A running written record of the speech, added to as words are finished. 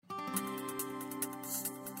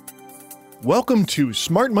Welcome to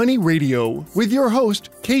Smart Money Radio with your host,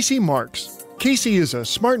 Casey Marks. Casey is a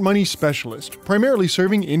smart money specialist, primarily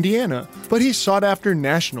serving Indiana, but he's sought after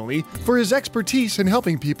nationally for his expertise in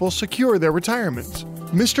helping people secure their retirements.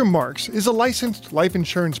 Mr. Marks is a licensed life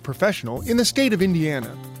insurance professional in the state of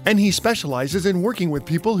Indiana, and he specializes in working with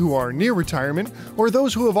people who are near retirement or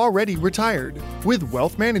those who have already retired with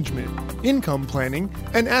wealth management, income planning,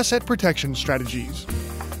 and asset protection strategies.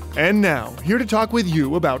 And now, here to talk with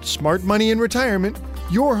you about smart money and retirement,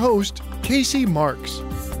 your host, Casey Marks.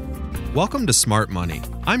 Welcome to Smart Money.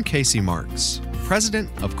 I'm Casey Marks, president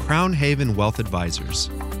of Crown Haven Wealth Advisors,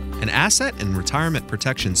 an asset and retirement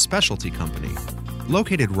protection specialty company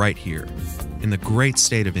located right here in the great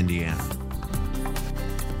state of Indiana.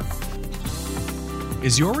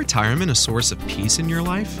 Is your retirement a source of peace in your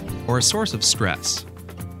life or a source of stress?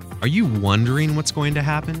 Are you wondering what's going to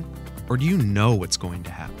happen, or do you know what's going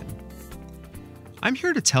to happen? I'm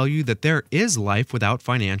here to tell you that there is life without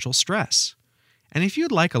financial stress. And if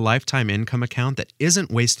you'd like a lifetime income account that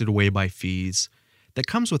isn't wasted away by fees, that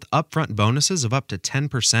comes with upfront bonuses of up to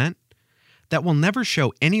 10%, that will never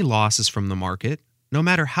show any losses from the market, no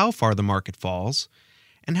matter how far the market falls,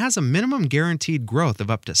 and has a minimum guaranteed growth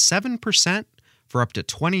of up to 7% for up to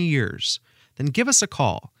 20 years, then give us a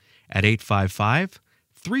call at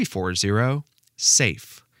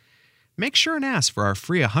 855-340-SAFE. Make sure and ask for our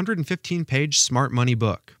free 115-page Smart Money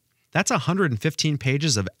book. That's 115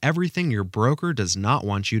 pages of everything your broker does not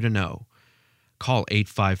want you to know. Call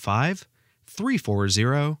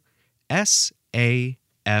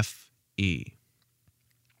 855-340-SAFE.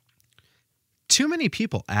 Too many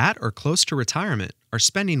people at or close to retirement are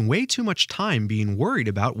spending way too much time being worried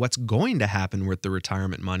about what's going to happen with the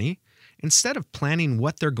retirement money instead of planning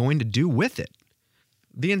what they're going to do with it.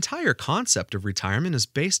 The entire concept of retirement is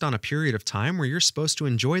based on a period of time where you're supposed to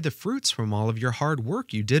enjoy the fruits from all of your hard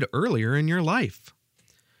work you did earlier in your life.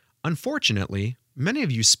 Unfortunately, many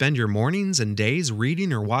of you spend your mornings and days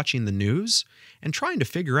reading or watching the news and trying to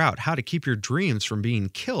figure out how to keep your dreams from being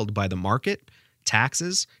killed by the market,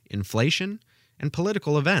 taxes, inflation, and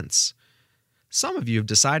political events. Some of you have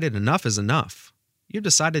decided enough is enough. You've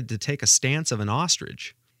decided to take a stance of an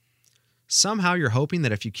ostrich. Somehow you're hoping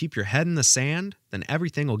that if you keep your head in the sand, then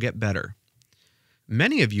everything will get better.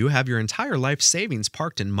 Many of you have your entire life savings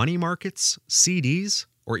parked in money markets, CDs,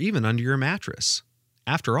 or even under your mattress.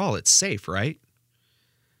 After all, it's safe, right?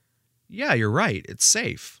 Yeah, you're right, it's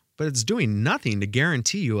safe, but it's doing nothing to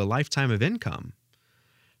guarantee you a lifetime of income.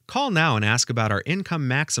 Call now and ask about our Income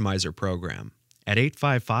Maximizer program at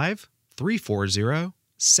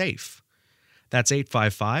 855-340-SAFE. That's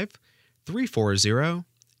 855-340-SAFE.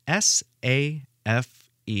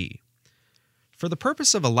 For the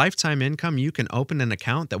purpose of a lifetime income, you can open an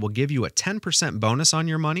account that will give you a 10% bonus on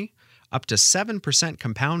your money, up to 7%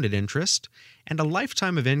 compounded interest, and a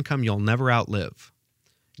lifetime of income you'll never outlive.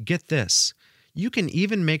 Get this, you can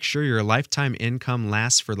even make sure your lifetime income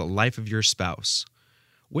lasts for the life of your spouse.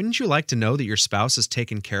 Wouldn't you like to know that your spouse is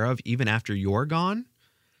taken care of even after you're gone?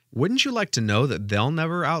 Wouldn't you like to know that they'll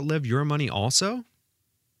never outlive your money also?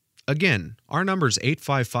 Again, our number is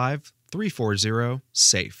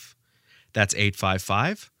 855-340-SAFE. That's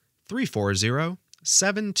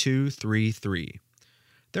 855-340-7233.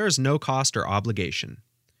 There is no cost or obligation.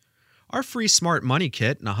 Our free Smart Money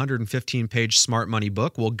Kit and 115-page Smart Money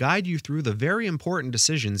book will guide you through the very important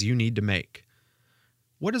decisions you need to make.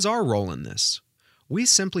 What is our role in this? We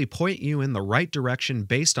simply point you in the right direction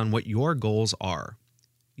based on what your goals are.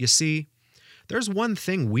 You see, there's one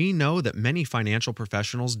thing we know that many financial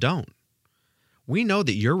professionals don't. We know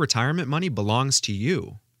that your retirement money belongs to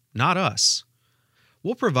you, not us.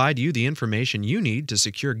 We'll provide you the information you need to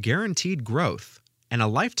secure guaranteed growth and a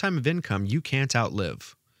lifetime of income you can't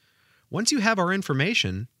outlive. Once you have our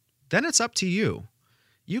information, then it's up to you.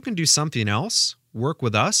 You can do something else, work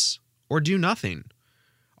with us, or do nothing.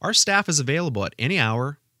 Our staff is available at any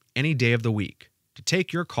hour, any day of the week to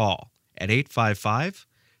take your call at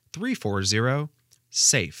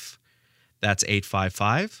 855-340-SAFE. That's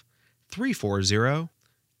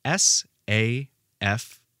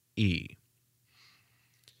 855-340-SAFE.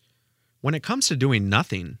 When it comes to doing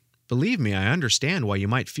nothing, believe me, I understand why you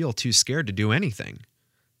might feel too scared to do anything.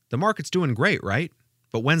 The market's doing great, right?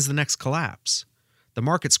 But when's the next collapse? The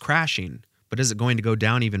market's crashing, but is it going to go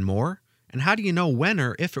down even more? And how do you know when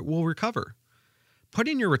or if it will recover?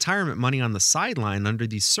 Putting your retirement money on the sideline under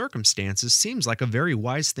these circumstances seems like a very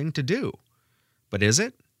wise thing to do. But is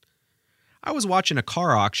it? I was watching a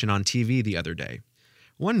car auction on TV the other day.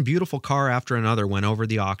 One beautiful car after another went over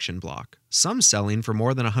the auction block, some selling for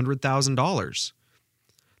more than $100,000.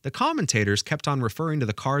 The commentators kept on referring to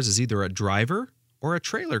the cars as either a driver or a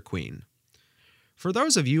trailer queen. For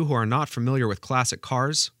those of you who are not familiar with classic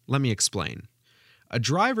cars, let me explain. A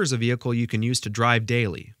driver is a vehicle you can use to drive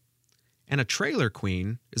daily, and a trailer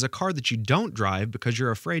queen is a car that you don't drive because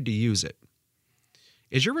you're afraid to use it.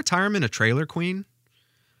 Is your retirement a trailer queen?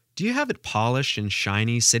 Do you have it polished and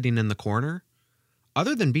shiny sitting in the corner?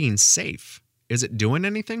 Other than being safe, is it doing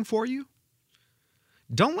anything for you?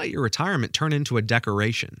 Don't let your retirement turn into a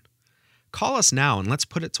decoration. Call us now and let's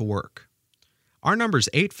put it to work. Our number is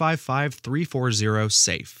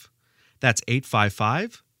 855-340-SAFE. That's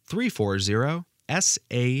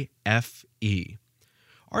 855-340-SAFE.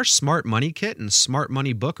 Our Smart Money Kit and Smart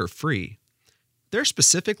Money Book are free. They're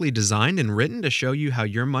specifically designed and written to show you how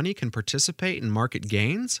your money can participate in market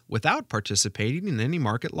gains without participating in any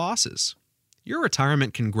market losses. Your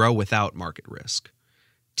retirement can grow without market risk.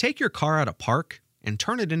 Take your car out of park and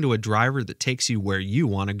turn it into a driver that takes you where you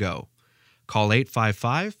want to go. Call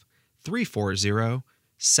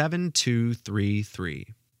 855-340-7233.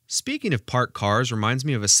 Speaking of parked cars reminds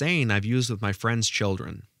me of a saying I've used with my friends'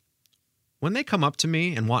 children. When they come up to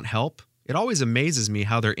me and want help, it always amazes me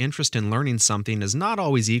how their interest in learning something is not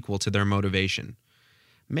always equal to their motivation.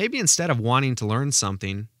 Maybe instead of wanting to learn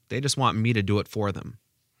something, they just want me to do it for them.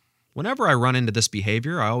 Whenever I run into this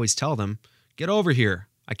behavior, I always tell them, "Get over here.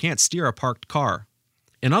 I can't steer a parked car."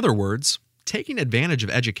 In other words, taking advantage of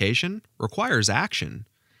education requires action.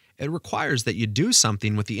 It requires that you do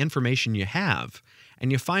something with the information you have,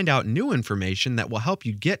 and you find out new information that will help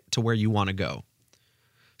you get to where you want to go.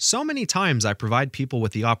 So many times I provide people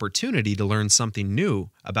with the opportunity to learn something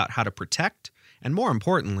new about how to protect, and more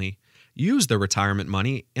importantly, use their retirement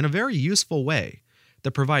money in a very useful way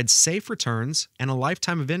that provides safe returns and a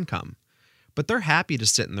lifetime of income, but they're happy to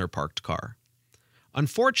sit in their parked car.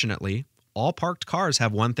 Unfortunately, all parked cars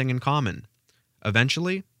have one thing in common.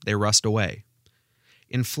 Eventually, they rust away.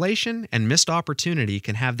 Inflation and missed opportunity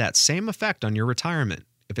can have that same effect on your retirement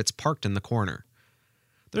if it's parked in the corner.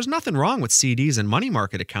 There's nothing wrong with CDs and money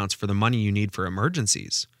market accounts for the money you need for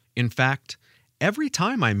emergencies. In fact, every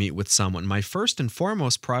time I meet with someone, my first and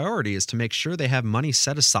foremost priority is to make sure they have money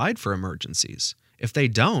set aside for emergencies. If they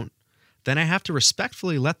don't, then I have to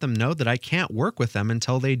respectfully let them know that I can't work with them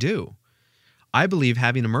until they do. I believe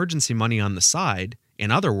having emergency money on the side,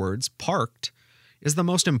 in other words, parked, is the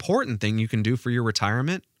most important thing you can do for your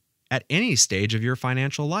retirement at any stage of your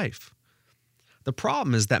financial life. The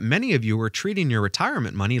problem is that many of you are treating your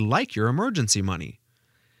retirement money like your emergency money.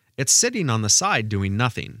 It's sitting on the side doing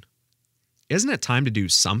nothing. Isn't it time to do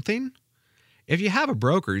something? If you have a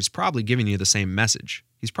broker, he's probably giving you the same message.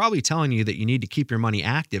 He's probably telling you that you need to keep your money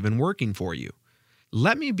active and working for you.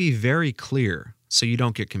 Let me be very clear so you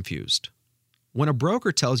don't get confused. When a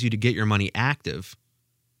broker tells you to get your money active,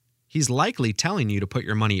 he's likely telling you to put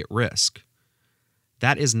your money at risk.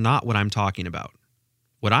 That is not what I'm talking about.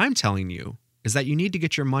 What I'm telling you is that you need to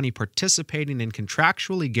get your money participating in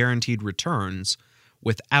contractually guaranteed returns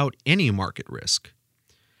without any market risk.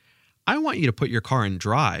 I want you to put your car in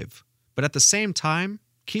drive, but at the same time,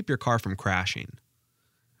 keep your car from crashing.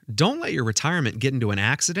 Don't let your retirement get into an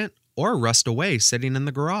accident or rust away sitting in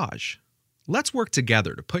the garage. Let's work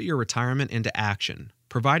together to put your retirement into action,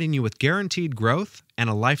 providing you with guaranteed growth and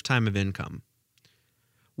a lifetime of income.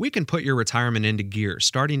 We can put your retirement into gear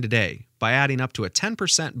starting today by adding up to a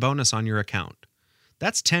 10% bonus on your account.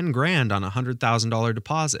 That's $10,000 on a $100,000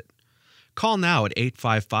 deposit. Call now at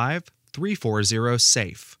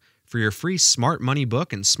 855-340-SAFE for your free Smart Money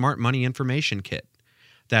Book and Smart Money Information Kit.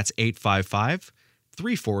 That's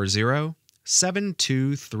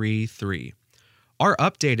 855-340-7233. Our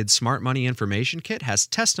updated Smart Money Information Kit has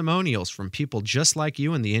testimonials from people just like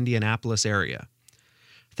you in the Indianapolis area.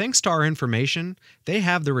 Thanks to our information, they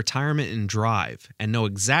have their retirement in drive and know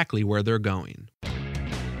exactly where they're going.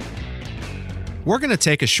 We're going to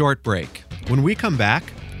take a short break. When we come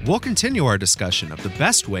back, we'll continue our discussion of the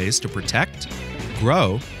best ways to protect,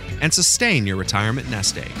 grow, and sustain your retirement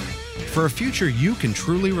nest egg for a future you can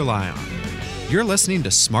truly rely on. You're listening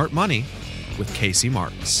to Smart Money with Casey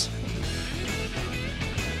Marks.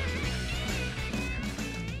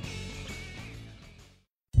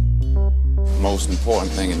 Most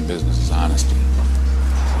important thing in business is honesty,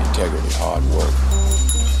 integrity, hard work,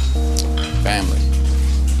 family,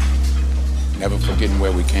 never forgetting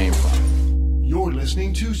where we came from. You're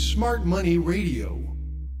listening to Smart Money Radio.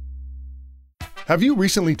 Have you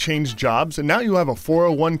recently changed jobs and now you have a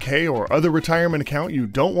 401k or other retirement account you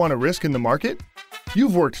don't want to risk in the market?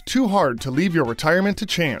 You've worked too hard to leave your retirement to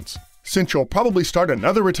chance. Since you'll probably start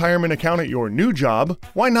another retirement account at your new job,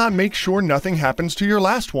 why not make sure nothing happens to your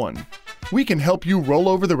last one? We can help you roll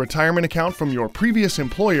over the retirement account from your previous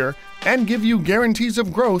employer and give you guarantees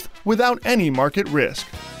of growth without any market risk.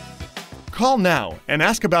 Call now and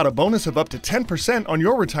ask about a bonus of up to 10% on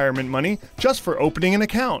your retirement money just for opening an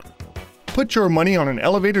account. Put your money on an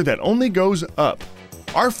elevator that only goes up.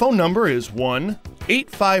 Our phone number is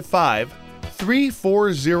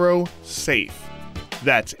 1-855-340-SAFE.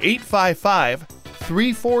 That's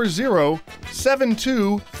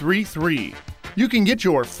 855-340-7233. You can get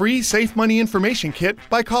your free Safe Money Information Kit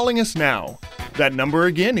by calling us now. That number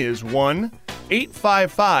again is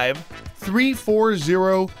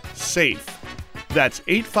 1-855-340-SAFE. That's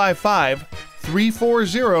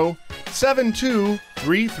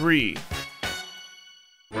 855-340-7233.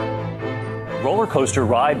 Roller coaster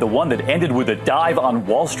ride, the one that ended with a dive on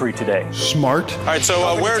Wall Street today. Smart. All right,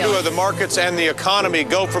 so where do the markets and the economy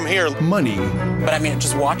go from here? Money. But I mean,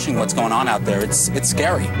 just watching what's going on out there, it's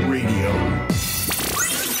scary. Radio.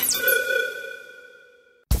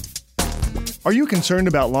 Are you concerned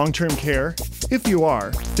about long-term care? If you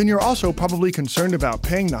are, then you're also probably concerned about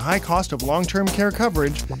paying the high cost of long-term care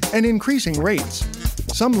coverage and increasing rates.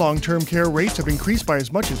 Some long-term care rates have increased by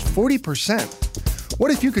as much as 40%.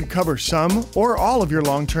 What if you could cover some or all of your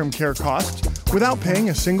long-term care costs without paying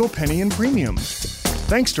a single penny in premiums?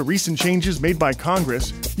 Thanks to recent changes made by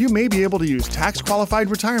Congress, you may be able to use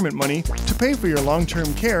tax-qualified retirement money to pay for your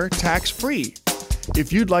long-term care tax-free.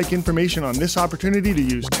 If you'd like information on this opportunity to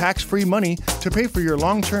use tax-free money to pay for your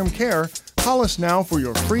long-term care, call us now for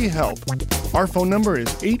your free help. Our phone number is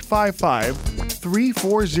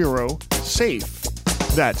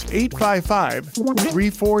 855-340-SAFE. That's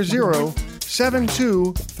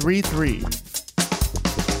 855-340-7233.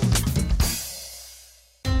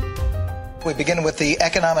 We begin with the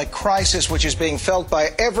economic crisis, which is being felt by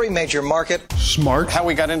every major market. Smart. How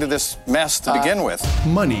we got into this mess to begin with.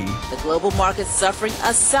 Money. The global market's suffering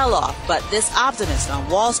a sell-off, but this optimist on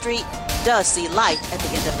Wall Street does see light at the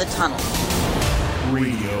end of the tunnel.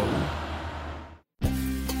 Radio.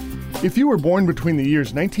 If you were born between the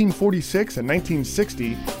years 1946 and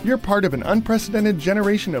 1960, you're part of an unprecedented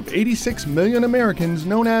generation of 86 million Americans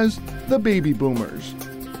known as the baby boomers.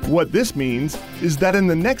 What this means is that in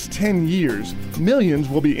the next 10 years, millions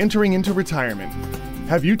will be entering into retirement.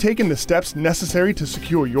 Have you taken the steps necessary to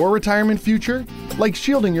secure your retirement future? Like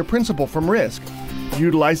shielding your principal from risk,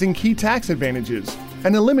 utilizing key tax advantages,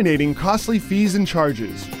 and eliminating costly fees and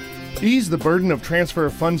charges. Ease the burden of transfer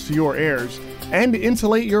of funds to your heirs and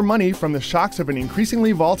insulate your money from the shocks of an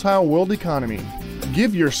increasingly volatile world economy.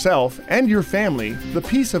 Give yourself and your family the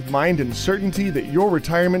peace of mind and certainty that your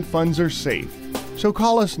retirement funds are safe. So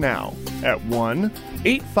call us now at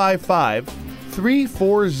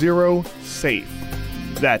 1-855-340-SAFE.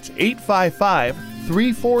 That's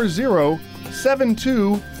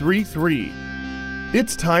 855-340-7233.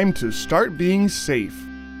 It's time to start being safe.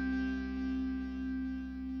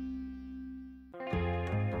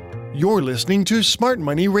 You're listening to Smart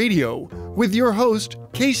Money Radio with your host,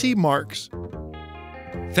 Casey Marks.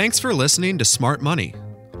 Thanks for listening to Smart Money.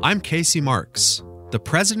 I'm Casey Marks, the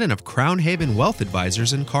president of Crown Haven Wealth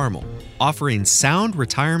Advisors in Carmel, offering sound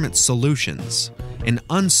retirement solutions in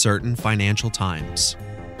uncertain financial times.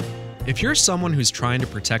 If you're someone who's trying to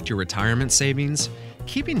protect your retirement savings,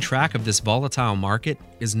 keeping track of this volatile market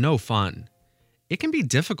is no fun. It can be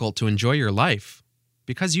difficult to enjoy your life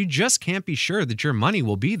because you just can't be sure that your money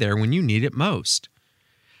will be there when you need it most.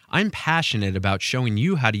 I'm passionate about showing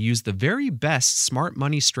you how to use the very best smart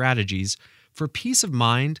money strategies for peace of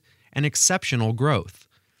mind and exceptional growth.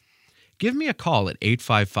 Give me a call at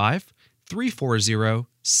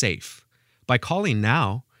 855-340-SAFE. By calling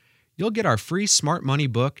now, you'll get our free Smart Money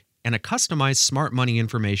book and a customized Smart Money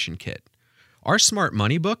Information Kit. Our Smart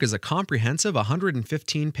Money book is a comprehensive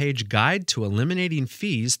 115-page guide to eliminating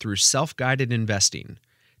fees through self-guided investing.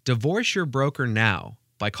 Divorce your broker now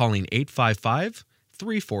by calling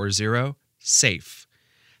 855-340-SAFE.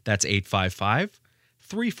 That's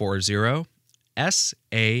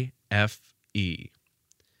 855-340-SAFE.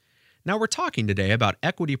 Now we're talking today about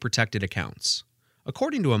equity-protected accounts.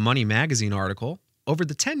 According to a Money Magazine article, over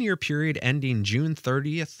the 10-year period ending June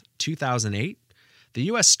 30th, 2008, the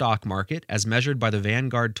U.S. stock market, as measured by the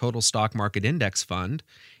Vanguard Total Stock Market Index Fund,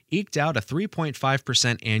 eked out a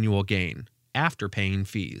 3.5% annual gain after paying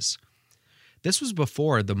fees. This was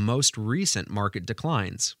before the most recent market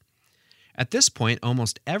declines. At this point,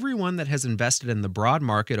 almost everyone that has invested in the broad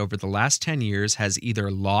market over the last 10 years has either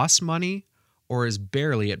lost money or is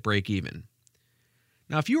barely at break even.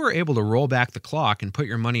 Now, if you were able to roll back the clock and put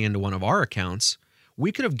your money into one of our accounts,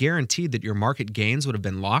 we could have guaranteed that your market gains would have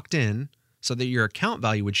been locked in so that your account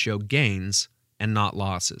value would show gains and not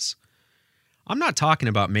losses. I'm not talking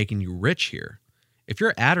about making you rich here. If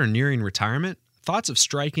you're at or nearing retirement, thoughts of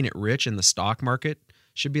striking it rich in the stock market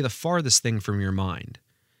should be the farthest thing from your mind.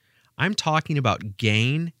 I'm talking about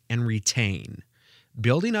gain and retain.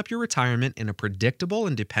 Building up your retirement in a predictable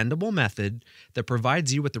and dependable method that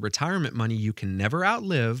provides you with the retirement money you can never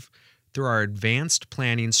outlive through our advanced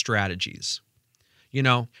planning strategies. You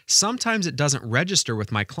know, sometimes it doesn't register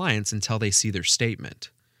with my clients until they see their statement.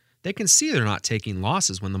 They can see they're not taking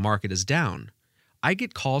losses when the market is down. I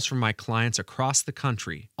get calls from my clients across the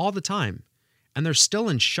country all the time, and they're still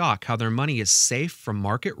in shock how their money is safe from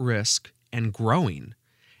market risk and growing,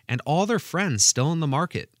 and all their friends still in the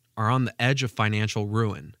market are on the edge of financial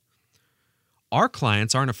ruin. Our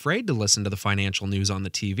clients aren't afraid to listen to the financial news on the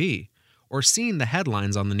TV or seeing the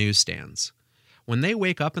headlines on the newsstands. When they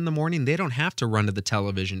wake up in the morning, they don't have to run to the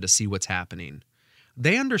television to see what's happening.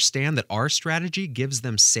 They understand that our strategy gives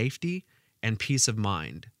them safety and peace of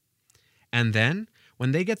mind. And then,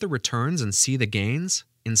 when they get the returns and see the gains,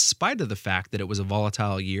 in spite of the fact that it was a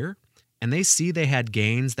volatile year, and they see they had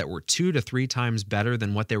gains that were 2 to 3 times better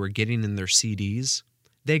than what they were getting in their CDs,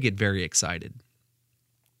 they get very excited.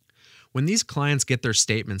 When these clients get their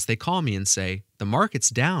statements, they call me and say, "The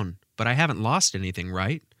market's down, but I haven't lost anything,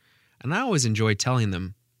 right?" And I always enjoy telling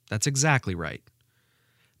them, that's exactly right.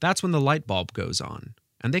 That's when the light bulb goes on,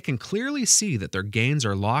 and they can clearly see that their gains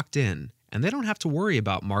are locked in, and they don't have to worry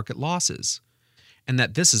about market losses, and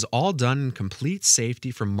that this is all done in complete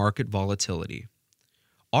safety from market volatility.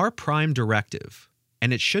 Our prime directive,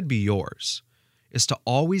 and it should be yours, is to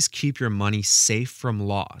always keep your money safe from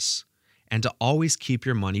loss and to always keep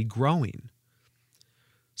your money growing.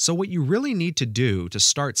 So what you really need to do to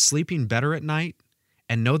start sleeping better at night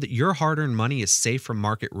and know that your hard-earned money is safe from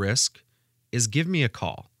market risk is give me a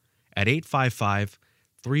call at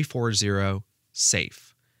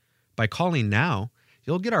 855-340-SAFE. By calling now,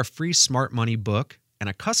 you'll get our free Smart Money book and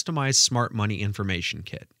a customized Smart Money information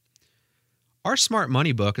kit. Our Smart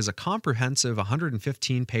Money book is a comprehensive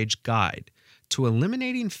 115-page guide to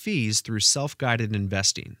eliminating fees through self-guided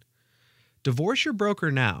investing. Divorce your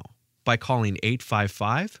broker now by calling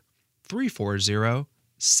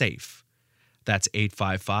 855-340-SAFE. That's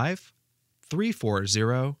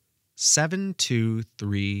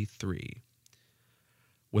 855-340-7233.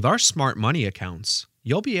 With our Smart Money accounts,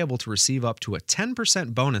 you'll be able to receive up to a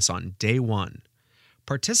 10% bonus on day one,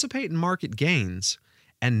 participate in market gains,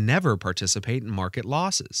 and never participate in market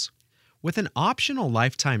losses. With an optional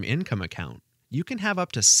lifetime income account, you can have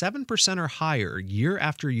up to 7% or higher year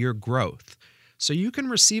after year growth, so you can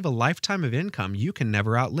receive a lifetime of income you can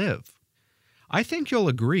never outlive. I think you'll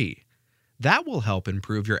agree. That will help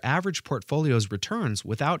improve your average portfolio's returns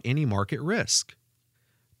without any market risk.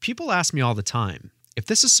 People ask me all the time, if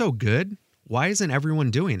this is so good, why isn't everyone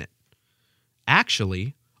doing it?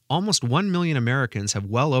 Actually, almost 1 million Americans have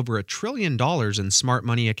well over $1 trillion in Smart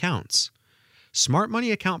Money accounts. Smart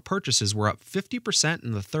Money account purchases were up 50%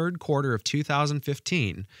 in the third quarter of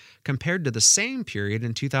 2015 compared to the same period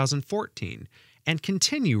in 2014 and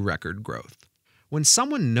continue record growth. When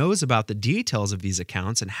someone knows about the details of these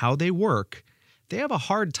accounts and how they work, they have a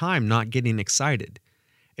hard time not getting excited.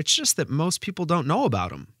 It's just that most people don't know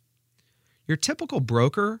about them. Your typical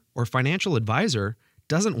broker or financial advisor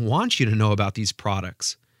doesn't want you to know about these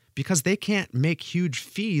products because they can't make huge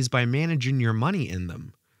fees by managing your money in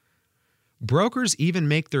them. Brokers even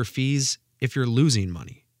make their fees if you're losing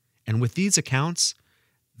money, and with these accounts,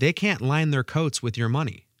 they can't line their coats with your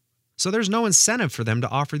money. So there's no incentive for them to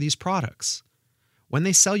offer these products. When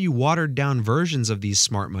they sell you watered-down versions of these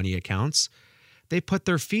Smart Money accounts, they put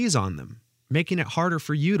their fees on them, making it harder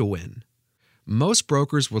for you to win. Most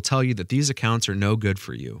brokers will tell you that these accounts are no good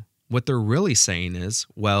for you. What they're really saying is,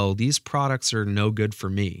 well, these products are no good for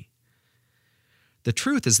me. The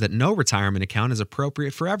truth is that no retirement account is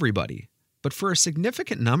appropriate for everybody. But for a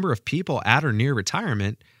significant number of people at or near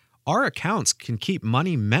retirement, our accounts can keep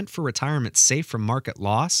money meant for retirement safe from market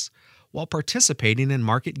loss while participating in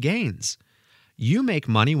market gains. You make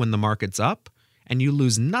money when the market's up, and you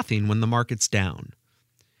lose nothing when the market's down.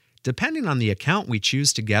 Depending on the account we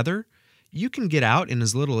choose together, you can get out in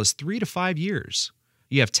as little as 3 to 5 years.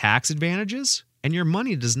 You have tax advantages, and your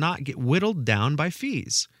money does not get whittled down by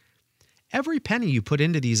fees. Every penny you put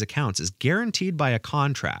into these accounts is guaranteed by a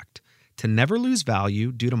contract to never lose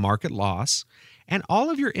value due to market loss, and all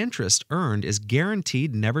of your interest earned is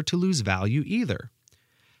guaranteed never to lose value either.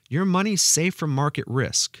 Your money's safe from market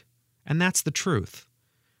risk, and that's the truth.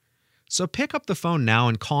 So pick up the phone now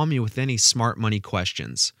and call me with any Smart Money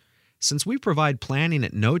questions, since we provide planning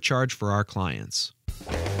at no charge for our clients.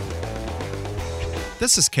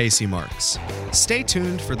 This is Casey Marks. Stay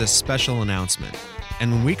tuned for this special announcement,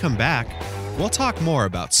 and when we come back, we'll talk more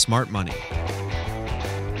about Smart Money.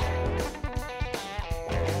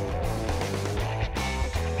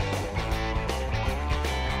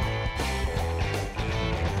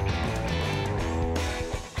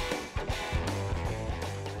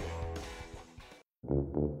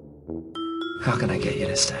 How can I get you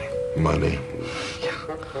to stay? Money. Yeah.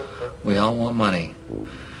 We all want money.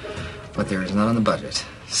 But there is none in the budget.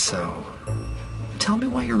 So, tell me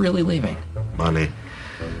why you're really leaving. Money.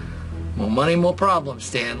 More money, more problems,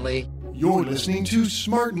 Stanley. You're listening to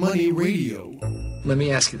Smart Money Radio. Let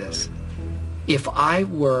me ask you this. If I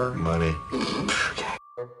were... Money.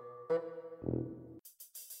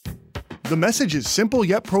 The message is simple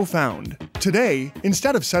yet profound. Today,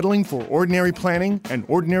 instead of settling for ordinary planning and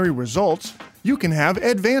ordinary results, you can have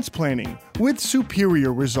advanced planning with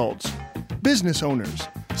superior results. Business owners,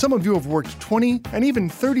 some of you have worked 20 and even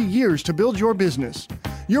 30 years to build your business.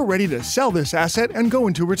 You're ready to sell this asset and go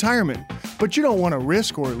into retirement, but you don't want to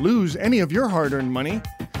risk or lose any of your hard-earned money.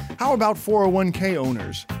 How about 401k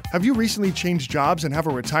owners? Have you recently changed jobs and have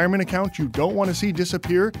a retirement account you don't want to see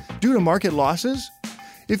disappear due to market losses?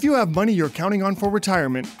 If you have money you're counting on for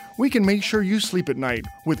retirement, we can make sure you sleep at night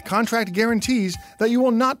with contract guarantees that you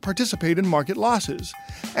will not participate in market losses,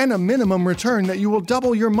 and a minimum return that you will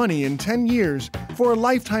double your money in 10 years for a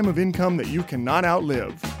lifetime of income that you cannot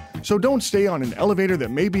outlive. So don't stay on an elevator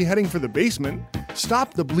that may be heading for the basement.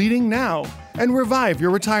 Stop the bleeding now and revive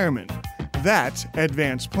your retirement. That's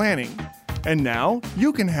advanced planning. And now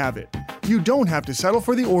you can have it. You don't have to settle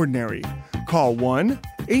for the ordinary. Call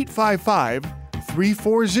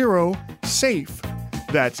 1-855-340-SAFE.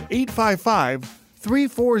 That's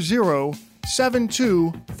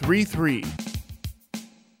 855-340-7233.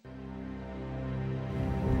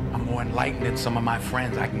 I'm more enlightened than some of my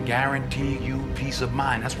friends. I can guarantee you peace of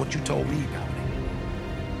mind. That's what you told me, Dominic.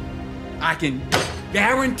 I can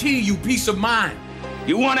guarantee you peace of mind.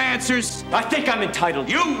 You want answers? I think I'm entitled.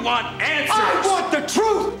 You want answers? I want the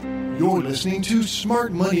truth! You're listening to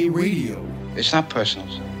Smart Money Radio. It's not personal.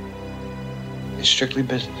 It's strictly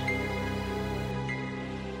business.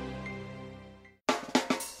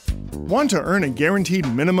 Want to earn a guaranteed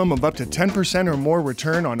minimum of up to 10% or more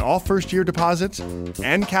return on all first-year deposits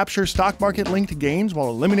and capture stock market-linked gains while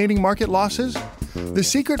eliminating market losses? The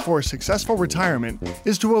secret for a successful retirement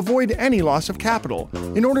is to avoid any loss of capital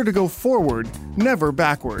in order to go forward, never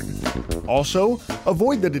backward. Also,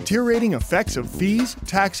 avoid the deteriorating effects of fees,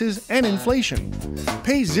 taxes, and inflation.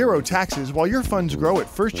 Pay zero taxes while your funds grow at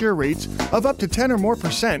first-year rates of up to 10 or more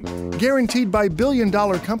 %, guaranteed by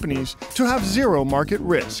billion-dollar companies to have zero market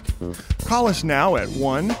risk. Call us now at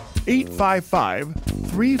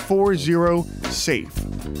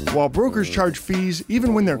 1-855-340-SAFE. While brokers charge fees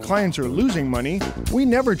even when their clients are losing money, we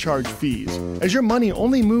never charge fees, as your money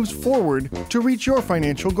only moves forward to reach your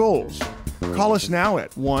financial goals. Call us now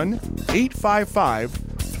at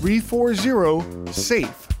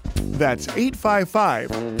 1-855-340-SAFE. That's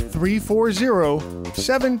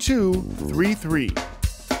 855-340-7233.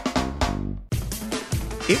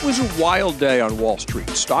 It was a wild day on Wall Street.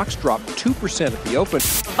 Stocks dropped 2% at the open.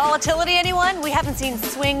 Volatility, anyone? We haven't seen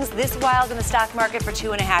swings this wild in the stock market for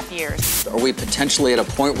 2.5 years. Are we potentially at a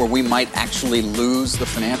point where we might actually lose the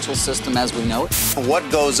financial system as we know it? What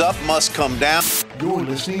goes up must come down. You're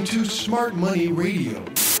listening to Smart Money Radio.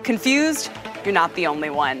 Confused? You're not the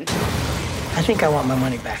only one. I think I want my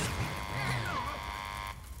money back.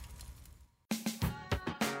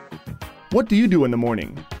 What do you do in the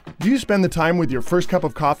morning? Do you spend the time with your first cup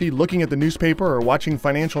of coffee looking at the newspaper or watching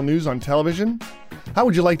financial news on television? How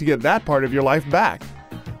would you like to get that part of your life back?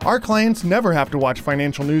 Our clients never have to watch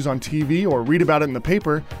financial news on TV or read about it in the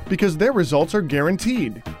paper because their results are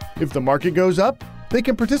guaranteed. If the market goes up, they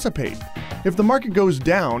can participate. If the market goes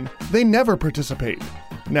down, they never participate.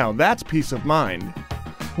 Now that's peace of mind.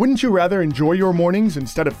 Wouldn't you rather enjoy your mornings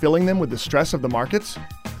instead of filling them with the stress of the markets?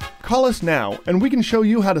 Call us now and we can show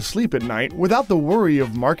you how to sleep at night without the worry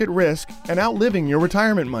of market risk and outliving your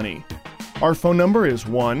retirement money. Our phone number is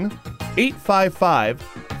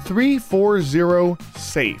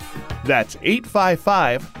 1-855-340-SAFE. That's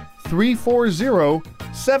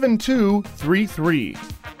 855-340-7233.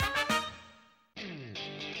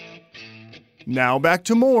 Now back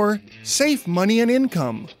to more Safe Money and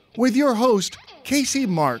Income with your host, Casey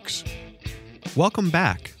Marks. Welcome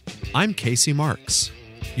back. I'm Casey Marks,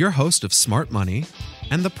 your host of Smart Money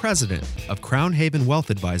and the president of Crown Haven Wealth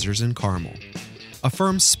Advisors in Carmel, a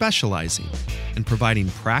firm specializing in providing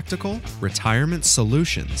practical retirement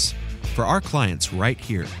solutions for our clients right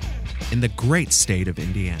here in the great state of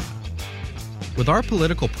Indiana. With our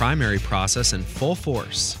political primary process in full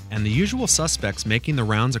force and the usual suspects making the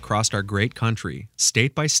rounds across our great country,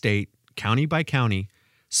 state by state, county by county,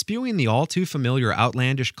 spewing the all too familiar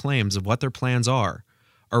outlandish claims of what their plans are,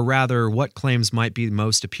 or rather, what claims might be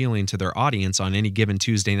most appealing to their audience on any given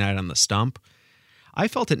Tuesday night on the stump, I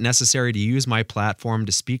felt it necessary to use my platform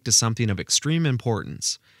to speak to something of extreme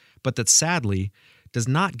importance, but that sadly does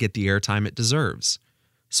not get the airtime it deserves,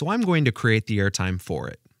 so I'm going to create the airtime for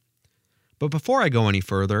it. But before I go any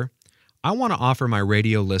further, I want to offer my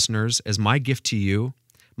radio listeners, as my gift to you,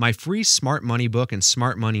 my free Smart Money book and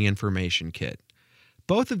Smart Money information kit.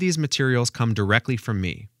 Both of these materials come directly from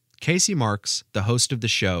me, Casey Marks, the host of the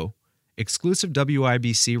show, exclusive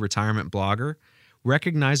WIBC retirement blogger,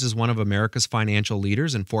 recognized as one of America's financial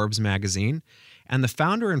leaders in Forbes magazine, and the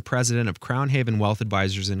founder and president of Crown Haven Wealth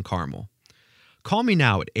Advisors in Carmel. Call me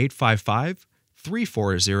now at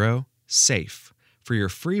 855-340-SAFE for your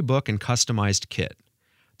free book and customized kit.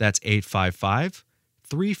 That's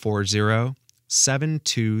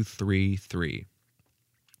 855-340-7233.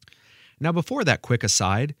 Now, before that quick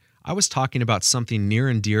aside, I was talking about something near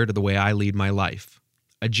and dear to the way I lead my life,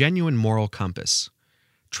 a genuine moral compass,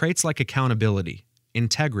 traits like accountability,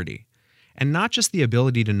 integrity, and not just the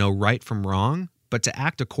ability to know right from wrong, but to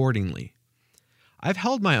act accordingly. I've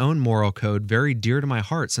held my own moral code very dear to my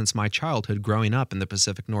heart since my childhood growing up in the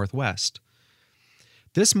Pacific Northwest.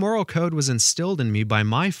 This moral code was instilled in me by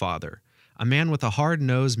my father, a man with a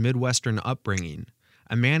hard-nosed Midwestern upbringing,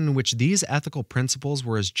 a man in which these ethical principles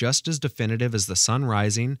were just as definitive as the sun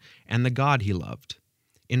rising and the God he loved.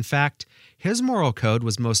 In fact, his moral code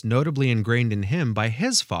was most notably ingrained in him by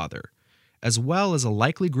his father, as well as a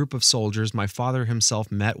likely group of soldiers my father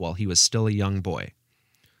himself met while he was still a young boy.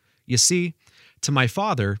 You see, to my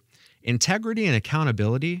father, integrity and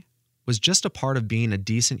accountability was just a part of being a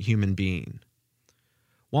decent human being.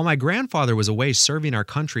 While my grandfather was away serving our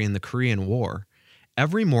country in the Korean War,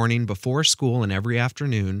 every morning before school and every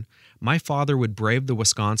afternoon, my father would brave the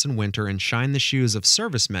Wisconsin winter and shine the shoes of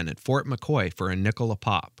servicemen at Fort McCoy for a nickel a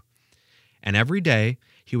pop. And every day,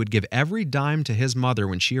 he would give every dime to his mother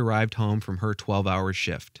when she arrived home from her 12-hour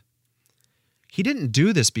shift. He didn't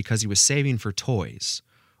do this because he was saving for toys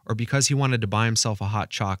or because he wanted to buy himself a hot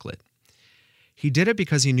chocolate. He did it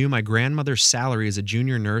because he knew my grandmother's salary as a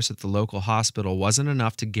junior nurse at the local hospital wasn't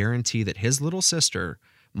enough to guarantee that his little sister,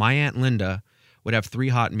 my Aunt Linda, would have 3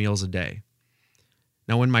 hot meals a day.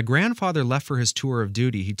 Now, when my grandfather left for his tour of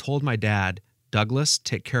duty, he told my dad, "Douglas,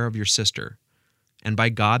 take care of your sister." And by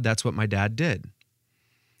God, that's what my dad did.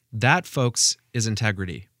 That, folks, is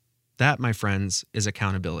integrity. That, my friends, is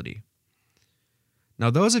accountability. Now,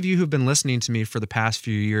 those of you who've been listening to me for the past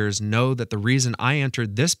few years know that the reason I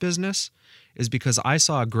entered this business is because I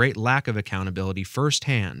saw a great lack of accountability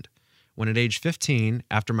firsthand when at age 15,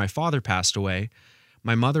 after my father passed away,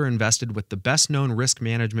 my mother invested with the best-known risk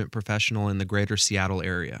management professional in the greater Seattle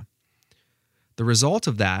area. The result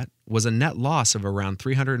of that was a net loss of around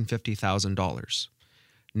 $350,000,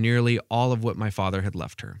 nearly all of what my father had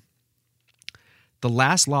left her. The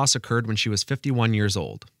last loss occurred when she was 51 years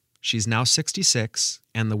old. She's now 66,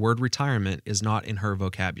 and the word retirement is not in her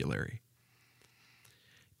vocabulary.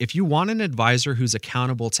 If you want an advisor who's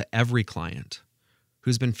accountable to every client,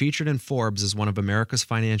 who's been featured in Forbes as one of America's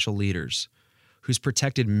financial leaders, who's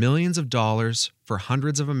protected millions of dollars for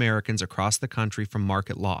hundreds of Americans across the country from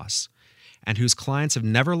market loss, and whose clients have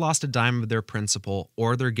never lost a dime of their principal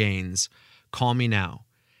or their gains, call me now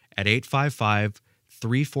at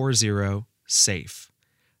 855-340-SAFE.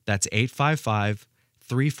 That's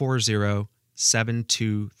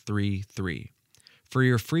 855-340-7233 for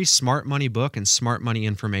your free Smart Money book and Smart Money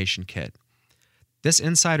information kit. This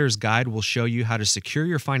insider's guide will show you how to secure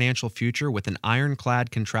your financial future with an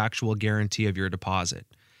ironclad contractual guarantee of your deposit,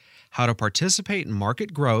 how to participate in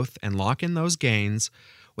market growth and lock in those gains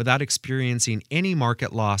without experiencing any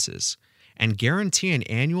market losses, and guarantee an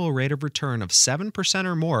annual rate of return of 7%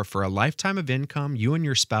 or more for a lifetime of income you and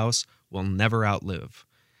your spouse will never outlive.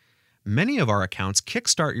 Many of our accounts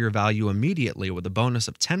kickstart your value immediately with a bonus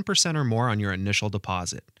of 10% or more on your initial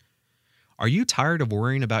deposit. Are you tired of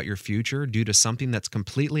worrying about your future due to something that's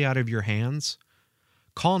completely out of your hands?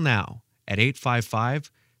 Call now at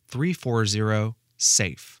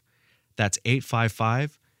 855-340-SAFE. That's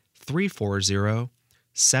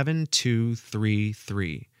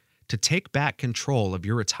 855-340-7233 to take back control of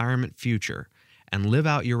your retirement future and live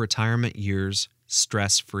out your retirement years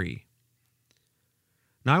stress-free.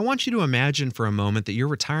 Now, I want you to imagine for a moment that your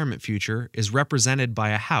retirement future is represented by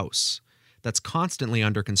a house that's constantly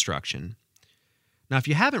under construction. Now, if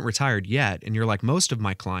you haven't retired yet, and you're like most of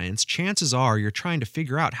my clients, chances are you're trying to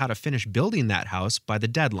figure out how to finish building that house by the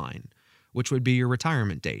deadline, which would be your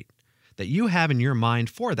retirement date, that you have in your mind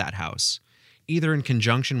for that house, either in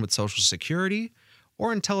conjunction with Social Security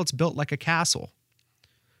or until it's built like a castle.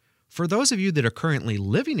 For those of you that are currently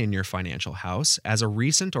living in your financial house as a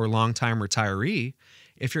recent or longtime retiree,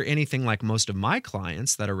 if you're anything like most of my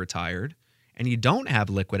clients that are retired and you don't have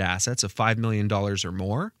liquid assets of $5 million or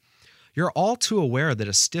more, You're all too aware that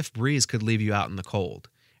a stiff breeze could leave you out in the cold,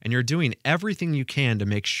 and you're doing everything you can to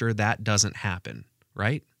make sure that doesn't happen,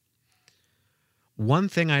 right? One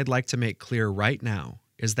thing I'd like to make clear right now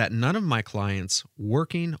is that none of my clients,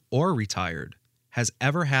 working or retired, has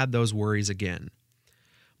ever had those worries again.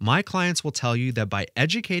 My clients will tell you that by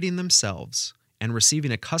educating themselves and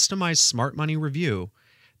receiving a customized smart money review,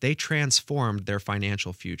 they transformed their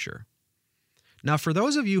financial future. Now, for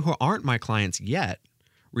those of you who aren't my clients yet,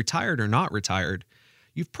 retired or not retired,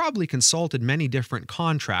 you've probably consulted many different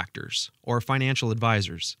contractors or financial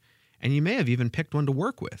advisors, and you may have even picked one to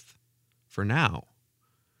work with, for now.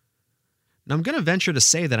 Now, I'm going to venture to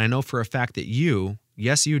say that I know for a fact that you,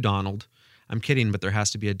 yes, you, Donald, I'm kidding, but there has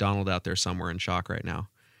to be a Donald out there somewhere in shock right now.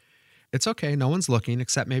 It's okay, no one's looking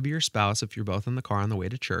except maybe your spouse if you're both in the car on the way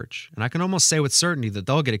to church, and I can almost say with certainty that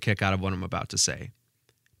they'll get a kick out of what I'm about to say.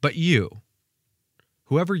 But you,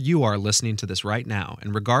 whoever you are listening to this right now,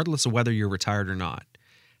 and regardless of whether you're retired or not,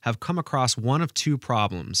 have come across one of two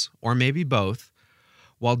problems, or maybe both,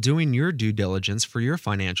 while doing your due diligence for your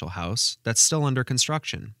financial house that's still under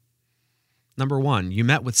construction. Number one, you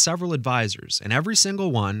met with several advisors, and every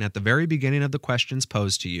single one, at the very beginning of the questions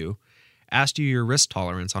posed to you, asked you your risk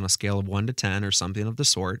tolerance on a scale of 1 to 10 or something of the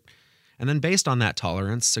sort, and then based on that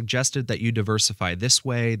tolerance, suggested that you diversify this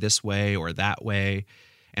way, or that way,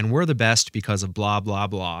 and we're the best because of blah, blah,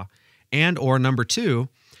 blah. And or number two,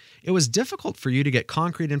 it was difficult for you to get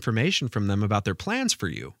concrete information from them about their plans for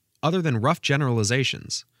you, other than rough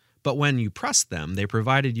generalizations. But when you pressed them, they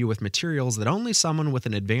provided you with materials that only someone with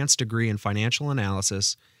an advanced degree in financial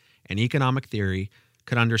analysis and economic theory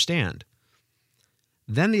could understand.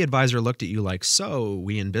 Then the advisor looked at you like, "So,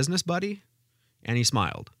 we in business, buddy?" And he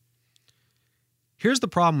smiled. Here's the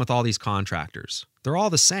problem with all these contractors. They're all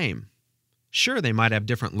the same. Sure, they might have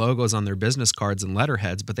different logos on their business cards and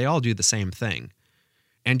letterheads, but they all do the same thing.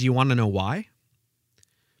 And do you want to know why?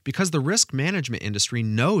 Because the risk management industry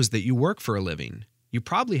knows that you work for a living. You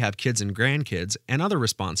probably have kids and grandkids and other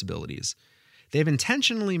responsibilities. They've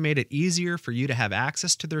intentionally made it easier for you to have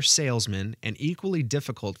access to their salesmen and equally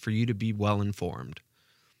difficult for you to be well informed.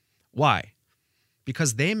 Why?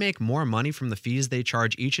 Because they make more money from the fees they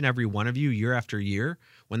charge each and every one of you year after year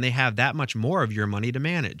when they have that much more of your money to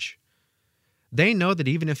manage. They know that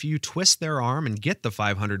even if you twist their arm and get the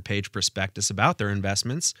 500-page prospectus about their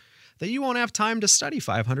investments, that you won't have time to study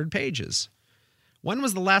 500 pages. When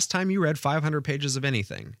was the last time you read 500 pages of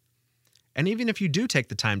anything? And even if you do take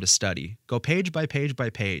the time to study, go page by page by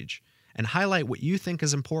page and highlight what you think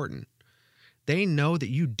is important. They know that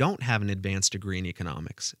you don't have an advanced degree in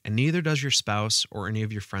economics, and neither does your spouse or any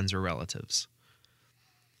of your friends or relatives.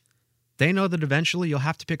 They know that eventually you'll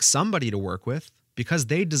have to pick somebody to work with because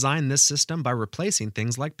they designed this system by replacing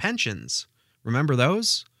things like pensions. Remember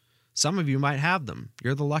those? Some of you might have them.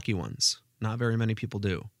 You're the lucky ones. Not very many people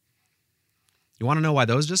do. You want to know why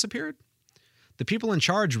those disappeared? The people in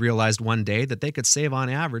charge realized one day that they could save on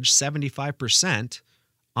average 75%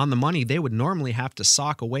 on the money they would normally have to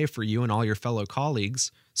sock away for you and all your fellow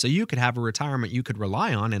colleagues so you could have a retirement you could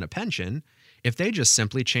rely on and a pension if they just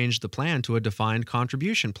simply changed the plan to a defined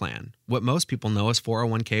contribution plan, what most people know as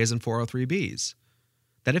 401ks and 403bs.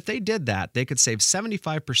 That if they did that, they could save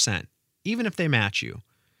 75%, even if they match you.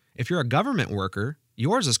 If you're a government worker,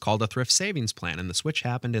 yours is called a thrift savings plan, and the switch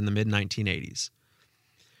happened in the mid-1980s.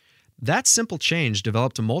 That simple change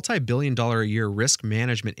developed a multi-billion-dollar-a-year risk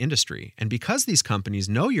management industry, and because these companies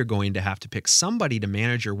know you're going to have to pick somebody to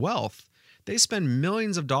manage your wealth, they spend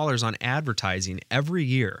millions of dollars on advertising every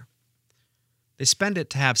year. They spend it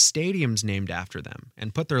to have stadiums named after them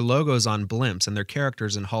and put their logos on blimps and their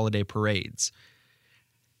characters in holiday parades.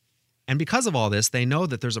 And because of all this, they know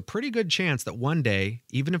that there's a pretty good chance that one day,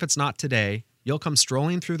 even if it's not today, you'll come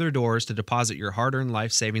strolling through their doors to deposit your hard-earned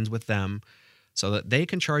life savings with them so that they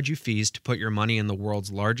can charge you fees to put your money in the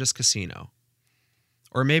world's largest casino.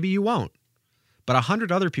 Or maybe you won't, but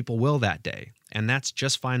 100 other people will that day, and that's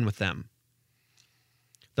just fine with them.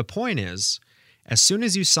 The point is, as soon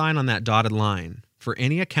as you sign on that dotted line for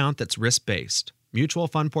any account that's risk-based, mutual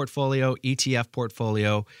fund portfolio, ETF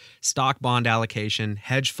portfolio, stock bond allocation,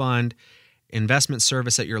 hedge fund, investment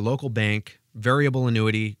service at your local bank, variable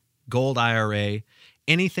annuity, gold IRA,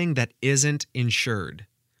 anything that isn't insured,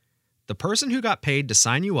 the person who got paid to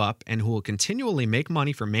sign you up and who will continually make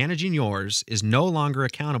money for managing yours is no longer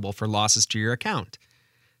accountable for losses to your account.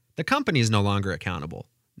 The company is no longer accountable.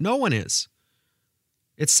 No one is.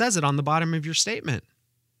 It says it on the bottom of your statement.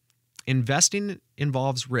 Investing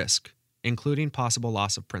involves risk, including possible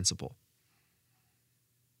loss of principal.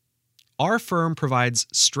 Our firm provides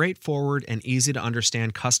straightforward and easy to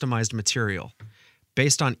understand customized material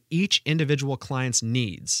based on each individual client's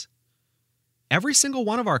needs. Every single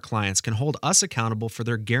one of our clients can hold us accountable for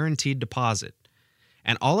their guaranteed deposit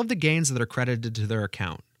and all of the gains that are credited to their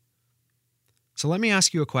account. So let me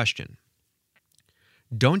ask you a question.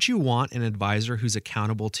 Don't you want an advisor who's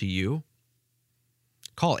accountable to you?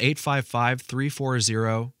 Call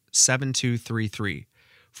 855-340-7233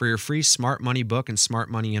 for your free Smart Money book and Smart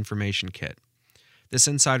Money information kit. This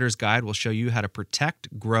insider's guide will show you how to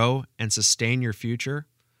protect, grow, and sustain your future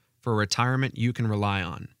for a retirement you can rely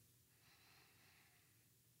on.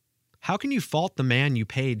 How can you fault the man you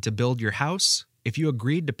paid to build your house if you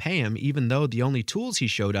agreed to pay him even though the only tools he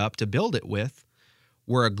showed up to build it with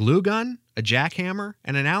were a glue gun, a jackhammer,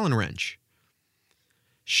 and an Allen wrench?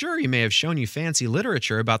 Sure, he may have shown you fancy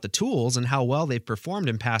literature about the tools and how well they've performed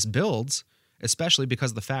in past builds, especially because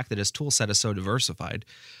of the fact that his tool set is so diversified.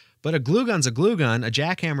 But a glue gun's a glue gun, a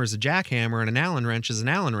jackhammer is a jackhammer, and an Allen wrench is an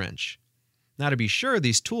Allen wrench. Now, to be sure,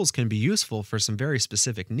 these tools can be useful for some very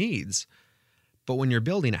specific needs, but when you're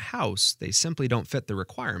building a house, they simply don't fit the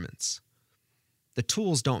requirements. The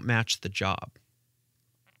tools don't match the job.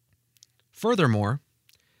 Furthermore,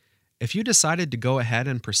 if you decided to go ahead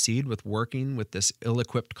and proceed with working with this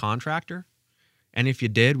ill-equipped contractor, and if you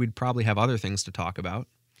did, we'd probably have other things to talk about,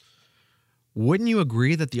 wouldn't you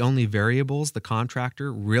agree that the only variables the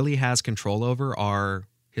contractor really has control over are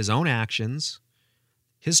his own actions,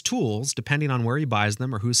 his tools, depending on where he buys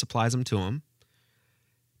them or who supplies them to him,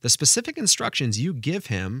 the specific instructions you give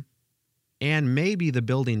him, and maybe the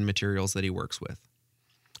building materials that he works with?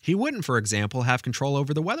 He wouldn't, for example, have control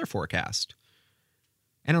over the weather forecast.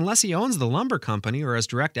 And unless he owns the lumber company or has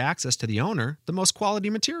direct access to the owner, the most quality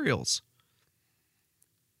materials.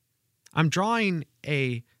 I'm drawing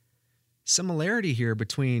a similarity here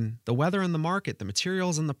between the weather and the market, the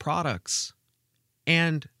materials and the products.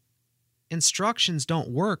 And instructions don't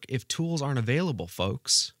work if tools aren't available,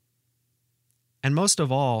 folks. And most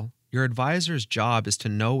of all, your advisor's job is to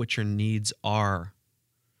know what your needs are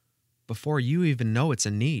before you even know it's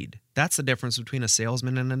a need. That's the difference between a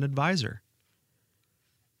salesman and an advisor.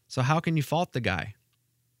 So how can you fault the guy?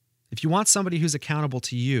 If you want somebody who's accountable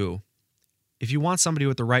to you, if you want somebody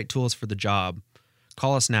with the right tools for the job,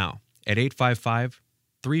 call us now at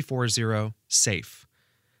 855-340-SAFE.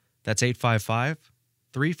 That's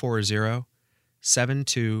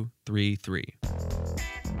 855-340-7233.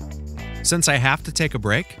 Since I have to take a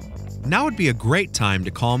break, now would be a great time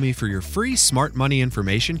to call me for your free Smart Money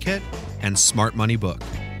information kit and Smart Money book.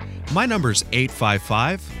 My number's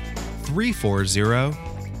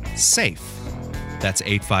 855-340-SAFE. That's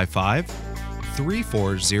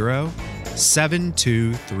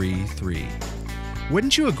 855-340-7233.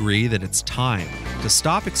 Wouldn't you agree that it's time to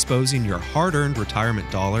stop exposing your hard-earned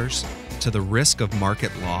retirement dollars to the risk of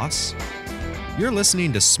market loss? You're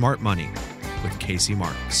listening to Smart Money with Casey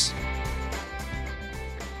Marks.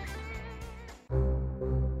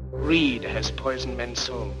 Greed has poisoned men's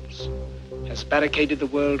souls, has barricaded the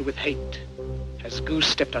world with hate, has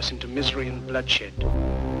goose-stepped us into misery and bloodshed.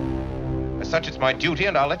 As such, it's my duty,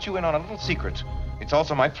 and I'll let you in on a little secret. It's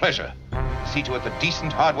also my pleasure to see to it that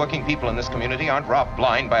decent, hard-working people in this community aren't robbed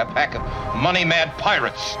blind by a pack of money-mad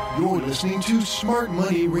pirates. You're listening to Smart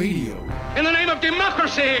Money Radio. In the name of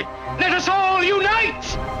democracy, let us all unite!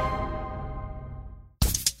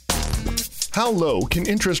 How low can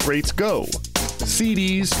interest rates go?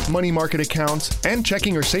 CDs, money market accounts, and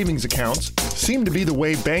checking or savings accounts seem to be the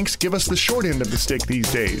way banks give us the short end of the stick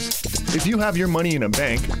these days. If you have your money in a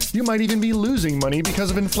bank, you might even be losing money because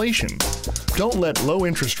of inflation. Don't let low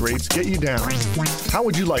interest rates get you down. How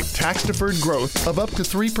would you like tax-deferred growth of up to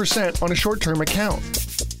 3% on a short-term account?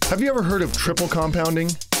 Have you ever heard of triple compounding?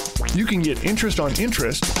 You can get interest on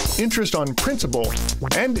interest, interest on principal,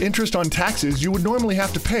 and interest on taxes you would normally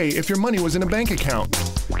have to pay if your money was in a bank account.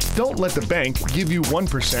 Don't let the bank give you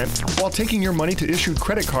 1% while taking your money to issued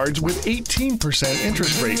credit cards with 18%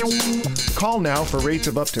 interest rates. Call now for rates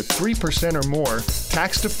of up to 3% or more,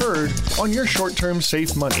 tax-deferred, on your short-term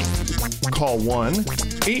safe money. Call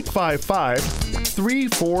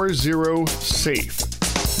 1-855-340-SAFE.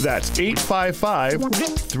 That's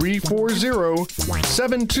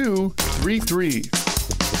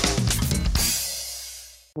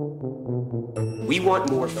 855-340-7233. We want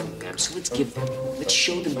more from them, so let's give them. Let's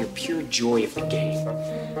show them your pure joy of the game.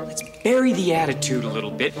 Let's bury the attitude a little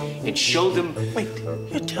bit and show them... Wait,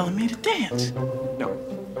 you're telling me to dance? No.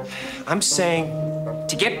 I'm saying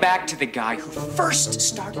to get back to the guy who first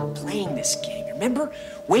started playing this game. Remember?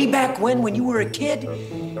 Way back when you were a kid?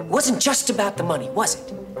 It wasn't just about the money, was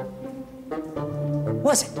it?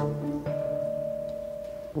 Was it?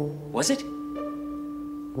 Was it?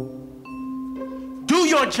 Do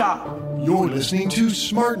your job! You're listening to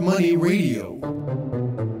Smart Money Radio.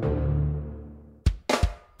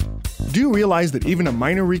 you realize that even a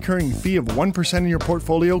minor recurring fee of 1% in your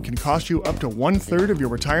portfolio can cost you up to 1/3 of your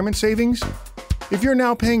retirement savings? If you're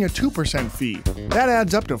now paying a 2% fee, that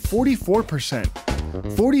adds up to 44%.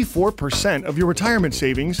 44% of your retirement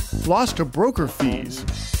savings lost to broker fees.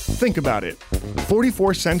 Think about it.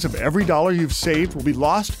 44 cents of every dollar you've saved will be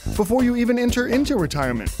lost before you even enter into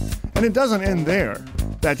retirement. And it doesn't end there.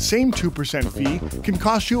 That same 2% fee can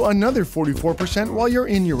cost you another 44% while you're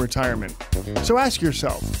in your retirement. So ask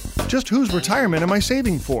yourself, just whose retirement am I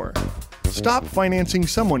saving for? Stop financing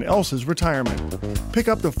someone else's retirement. Pick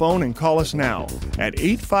up the phone and call us now at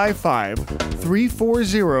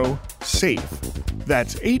 855-340-SAFE.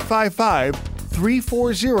 That's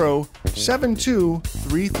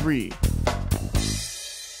 855-340-7233.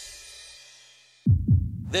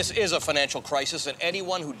 This is a financial crisis, and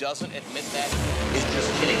anyone who doesn't admit that is just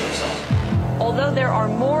kidding himself. Although there are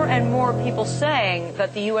more and more people saying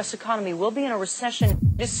that the U.S. economy will be in a recession,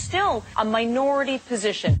 it is still a minority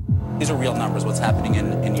position. These are real numbers, what's happening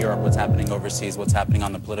in Europe, what's happening overseas, what's happening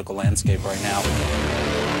on the political landscape right now.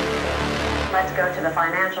 Let's go to the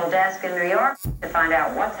financial desk in New York to find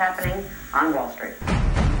out what's happening on Wall Street.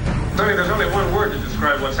 Sonny, there's only one word to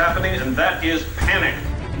describe what's happening, and that is panic.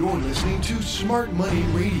 You're listening to Smart Money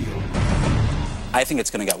Radio. I think it's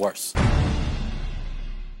going to get worse.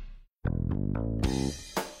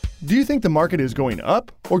 Do you think the market is going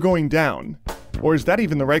up or going down? Or is that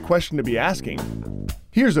even the right question to be asking?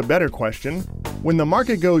 Here's a better question. When the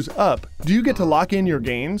market goes up, do you get to lock in your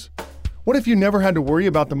gains? What if you never had to worry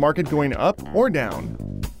about the market going up or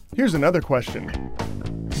down? Here's another question.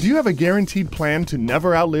 Do you have a guaranteed plan to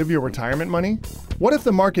never outlive your retirement money? What if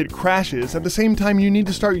the market crashes at the same time you need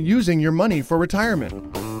to start using your money for retirement?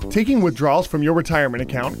 Taking withdrawals from your retirement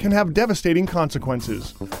account can have devastating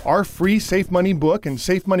consequences. Our free Safe Money book and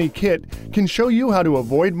Safe Money kit can show you how to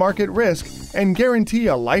avoid market risk and guarantee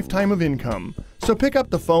a lifetime of income. So pick up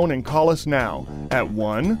the phone and call us now at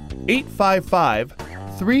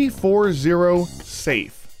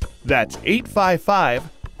 1-855-340-SAFE. That's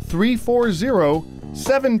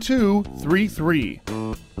 855-340-7233.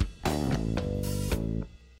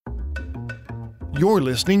 You're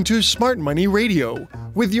listening to Smart Money Radio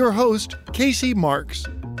with your host, Casey Marks.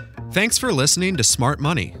 Thanks for listening to Smart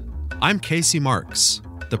Money. I'm Casey Marks,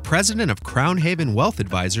 the president of Crown Haven Wealth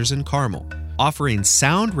Advisors in Carmel, offering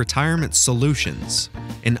sound retirement solutions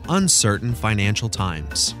in uncertain financial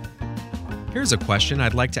times. Here's a question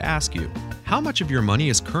I'd like to ask you. How much of your money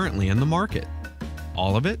is currently in the market?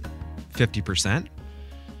 All of it? 50%?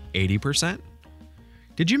 80%?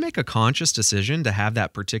 Did you make a conscious decision to have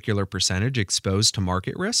that particular percentage exposed to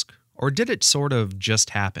market risk? Or did it sort of just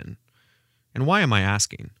happen? And why am I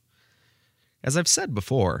asking? As I've said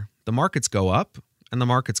before, the markets go up and the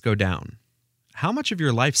markets go down. How much of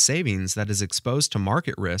your life savings that is exposed to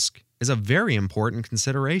market risk is a very important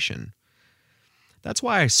consideration. That's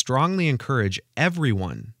why I strongly encourage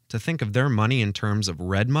everyone to think of their money in terms of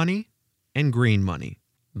red money and green money.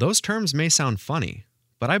 Those terms may sound funny,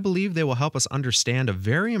 but I believe they will help us understand a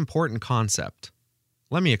very important concept.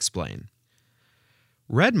 Let me explain.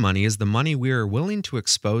 Red money is the money we are willing to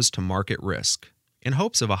expose to market risk in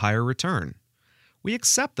hopes of a higher return. We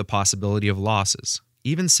accept the possibility of losses,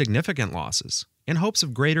 even significant losses, in hopes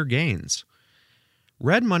of greater gains.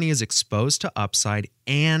 Red money is exposed to upside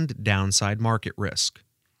and downside market risk.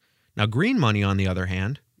 Now, green money, on the other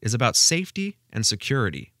hand, is about safety and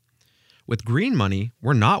security. With green money,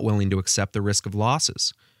 we're not willing to accept the risk of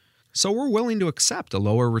losses, so we're willing to accept a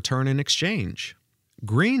lower return in exchange.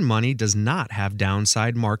 Green money does not have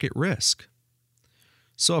downside market risk.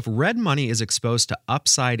 So if red money is exposed to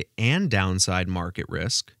upside and downside market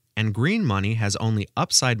risk, and green money has only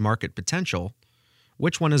upside market potential,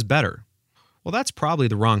 which one is better? Well, that's probably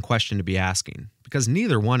the wrong question to be asking, because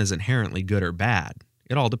neither one is inherently good or bad.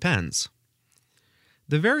 It all depends.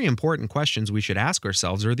 The very important questions we should ask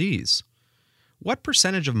ourselves are these. What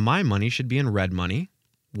percentage of my money should be in red money?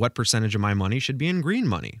 What percentage of my money should be in green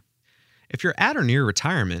money? If you're at or near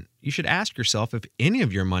retirement, you should ask yourself if any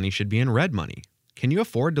of your money should be in red money. Can you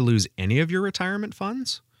afford to lose any of your retirement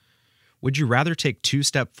funds? Would you rather take 2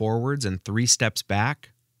 steps forwards and 3 steps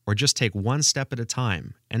back, or just take 1 step at a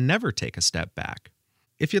time and never take a step back?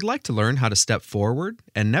 If you'd like to learn how to step forward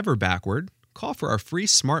and never backward, call for our free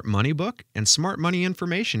Smart Money book and Smart Money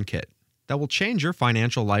information kit that will change your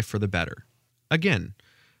financial life for the better. Again,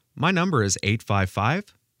 my number is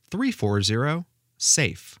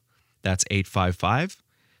 855-340-SAFE. That's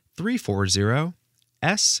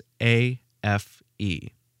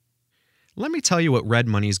 855-340-SAFE. Let me tell you what red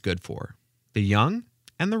money is good for. The young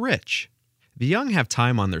and the rich. The young have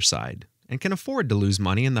time on their side and can afford to lose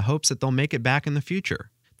money in the hopes that they'll make it back in the future.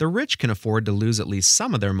 The rich can afford to lose at least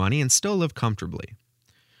some of their money and still live comfortably.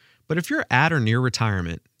 But if you're at or near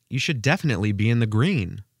retirement, you should definitely be in the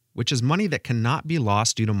green, which is money that cannot be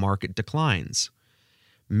lost due to market declines.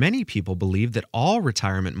 Many people believe that all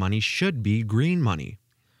retirement money should be green money.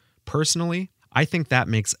 Personally, I think that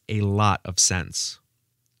makes a lot of sense.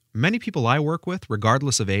 Many people I work with,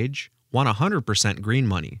 regardless of age, want 100% green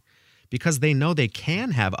money because they know they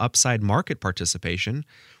can have upside market participation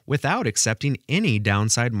without accepting any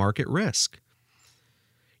downside market risk.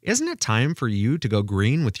 Isn't it time for you to go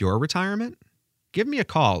green with your retirement? Give me a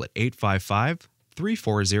call at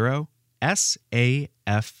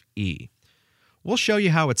 855-340-SAFE. We'll show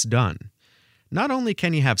you how it's done. Not only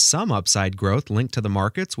can you have some upside growth linked to the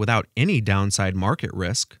markets without any downside market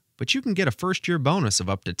risk, but you can get a first-year bonus of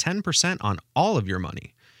up to 10% on all of your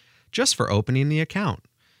money, just for opening the account.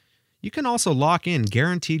 You can also lock in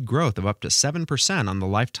guaranteed growth of up to 7% on the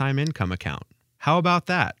lifetime income account. How about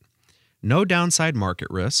that? No downside market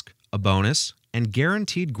risk, a bonus, and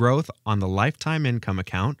guaranteed growth on the lifetime income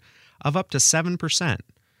account of up to 7%.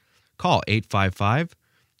 Call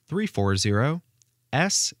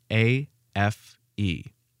 855-340-SAFE,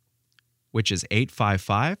 which is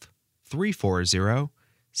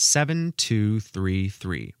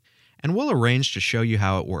 855-340-7233, and we'll arrange to show you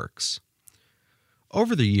how it works.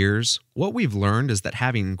 Over the years, what we've learned is that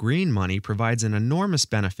having green money provides an enormous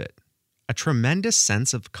benefit, a tremendous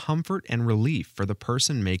sense of comfort and relief for the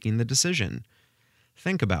person making the decision.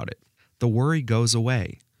 Think about it. The worry goes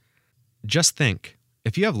away. Just think,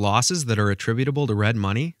 if you have losses that are attributable to red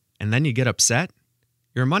money, and then you get upset,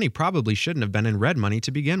 your money probably shouldn't have been in red money to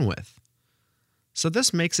begin with. So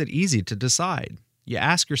this makes it easy to decide. You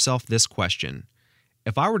ask yourself this question: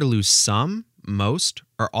 if I were to lose some, most,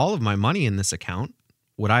 or all of my money in this account,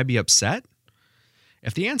 would I be upset?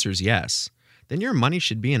 If the answer is yes, then your money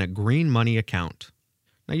should be in a green money account.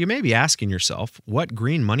 Now you may be asking yourself, what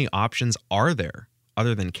green money options are there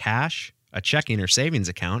other than cash, a checking or savings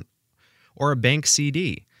account, or a bank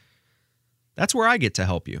CD? That's where I get to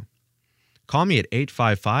help you. Call me at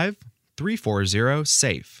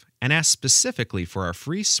 855-340-SAFE and ask specifically for our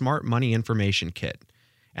free Smart Money Information Kit,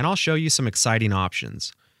 and I'll show you some exciting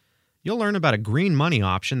options. You'll learn about a green money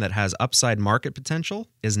option that has upside market potential,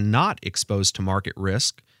 is not exposed to market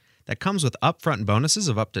risk, that comes with upfront bonuses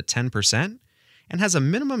of up to 10%, and has a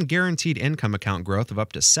minimum guaranteed income account growth of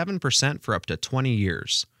up to 7% for up to 20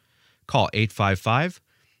 years. Call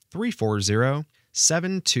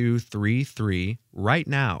 855-340-7233 right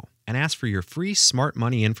now and ask for your free Smart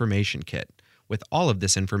Money Information Kit with all of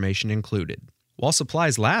this information included. While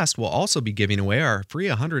supplies last, we'll also be giving away our free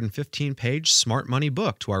 115-page Smart Money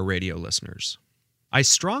book to our radio listeners. I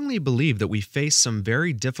strongly believe that we face some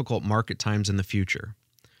very difficult market times in the future.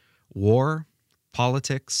 War,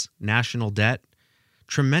 politics, national debt,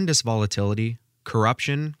 tremendous volatility,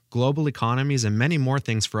 corruption, global economies, and many more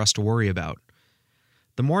things for us to worry about.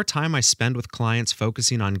 The more time I spend with clients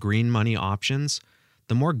focusing on green money options,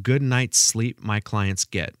 the more good night's sleep my clients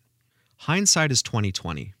get. Hindsight is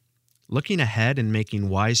 20/20. Looking ahead and making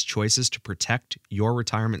wise choices to protect your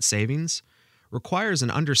retirement savings requires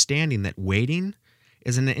an understanding that waiting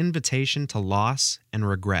is an invitation to loss and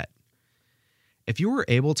regret. If you were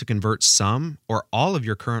able to convert some or all of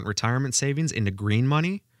your current retirement savings into green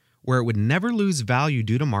money, where it would never lose value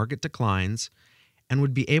due to market declines and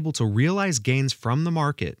would be able to realize gains from the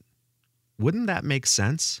market, wouldn't that make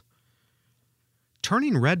sense?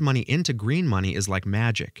 Turning red money into green money is like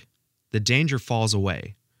magic. The danger falls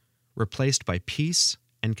away, replaced by peace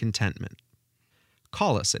and contentment.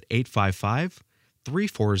 Call us at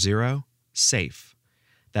 855-340-SAFE.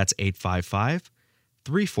 That's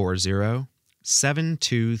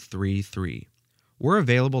 855-340-7233. We're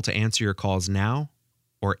available to answer your calls now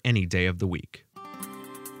or any day of the week.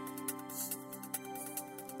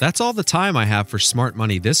 That's all the time I have for Smart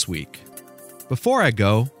Money this week. Before I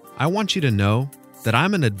go, I want you to know that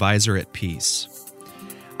I'm an advisor at peace.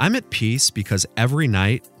 I'm at peace because every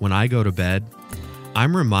night when I go to bed,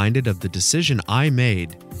 I'm reminded of the decision I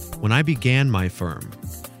made when I began my firm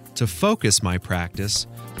to focus my practice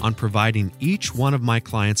on providing each one of my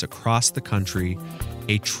clients across the country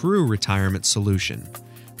a true retirement solution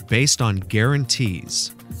based on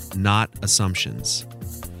guarantees, not assumptions.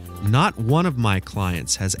 Not one of my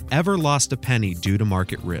clients has ever lost a penny due to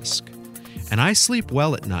market risk, and I sleep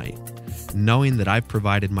well at night knowing that I've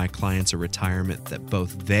provided my clients a retirement that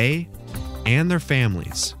both they and their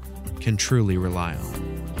families can truly rely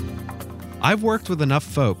on. I've worked with enough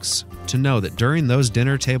folks to know that during those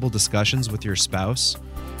dinner table discussions with your spouse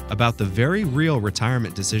about the very real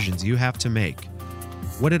retirement decisions you have to make,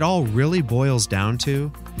 what it all really boils down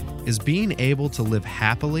to is being able to live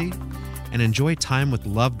happily and enjoy time with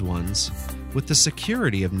loved ones with the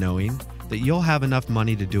security of knowing that you'll have enough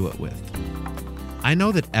money to do it with. I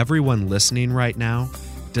know that everyone listening right now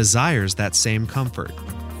desires that same comfort,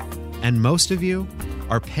 and most of you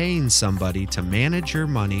are paying somebody to manage your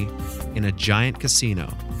money in a giant casino,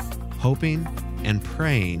 hoping and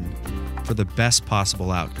praying for the best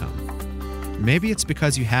possible outcome. Maybe it's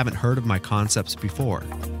because you haven't heard of my concepts before,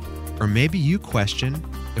 or maybe you question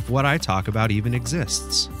if what I talk about even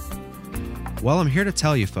exists. Well, I'm here to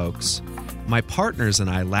tell you folks, my partners and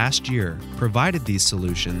I last year provided these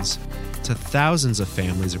solutions to thousands of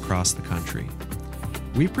families across the country.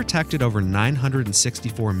 We protected over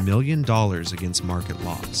 $964 million against market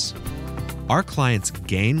loss. Our clients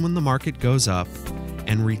gain when the market goes up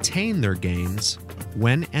and retain their gains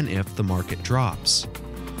when and if the market drops.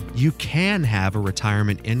 You can have a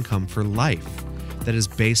retirement income for life that is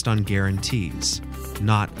based on guarantees,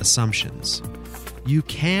 not assumptions. You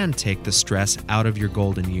can take the stress out of your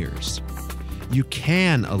golden years. You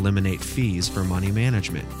can eliminate fees for money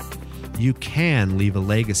management. You can leave a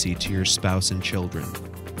legacy to your spouse and children.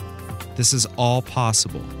 This is all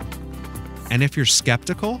possible. And if you're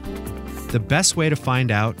skeptical, the best way to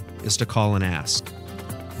find out is to call and ask.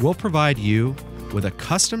 We'll provide you with a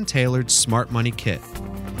custom-tailored Smart Money Kit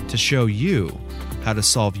to show you how to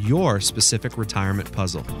solve your specific retirement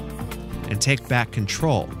puzzle and take back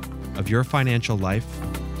control of your financial life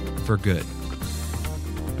for good.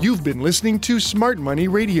 You've been listening to Smart Money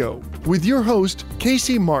Radio with your host,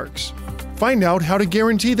 Casey Marks. Find out how to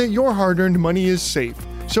guarantee that your hard-earned money is safe,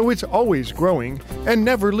 so it's always growing and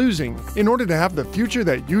never losing in order to have the future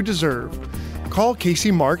that you deserve. Call Casey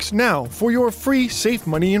Marks now for your free Safe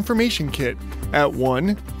Money Information Kit at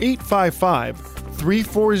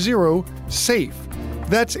 1-855-340-SAFE.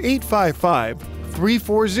 That's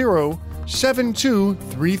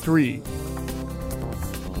 855-340-7233.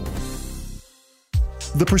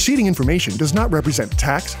 The preceding information does not represent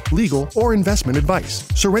tax, legal, or investment advice.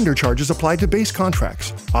 Surrender charges apply to base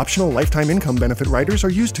contracts. Optional lifetime income benefit riders are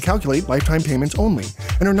used to calculate lifetime payments only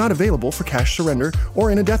and are not available for cash surrender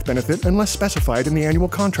or in a death benefit unless specified in the annual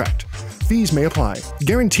contract. Fees may apply.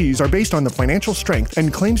 Guarantees are based on the financial strength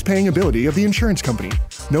and claims-paying ability of the insurance company.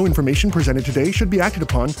 No information presented today should be acted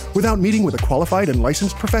upon without meeting with a qualified and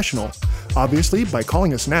licensed professional. Obviously, by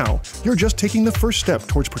calling us now, you're just taking the first step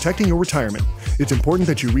towards protecting your retirement. It's important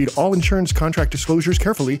that you read all insurance contract disclosures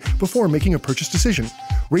carefully before making a purchase decision.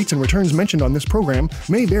 Rates and returns mentioned on this program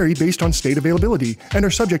may vary based on state availability and are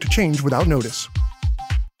subject to change without notice.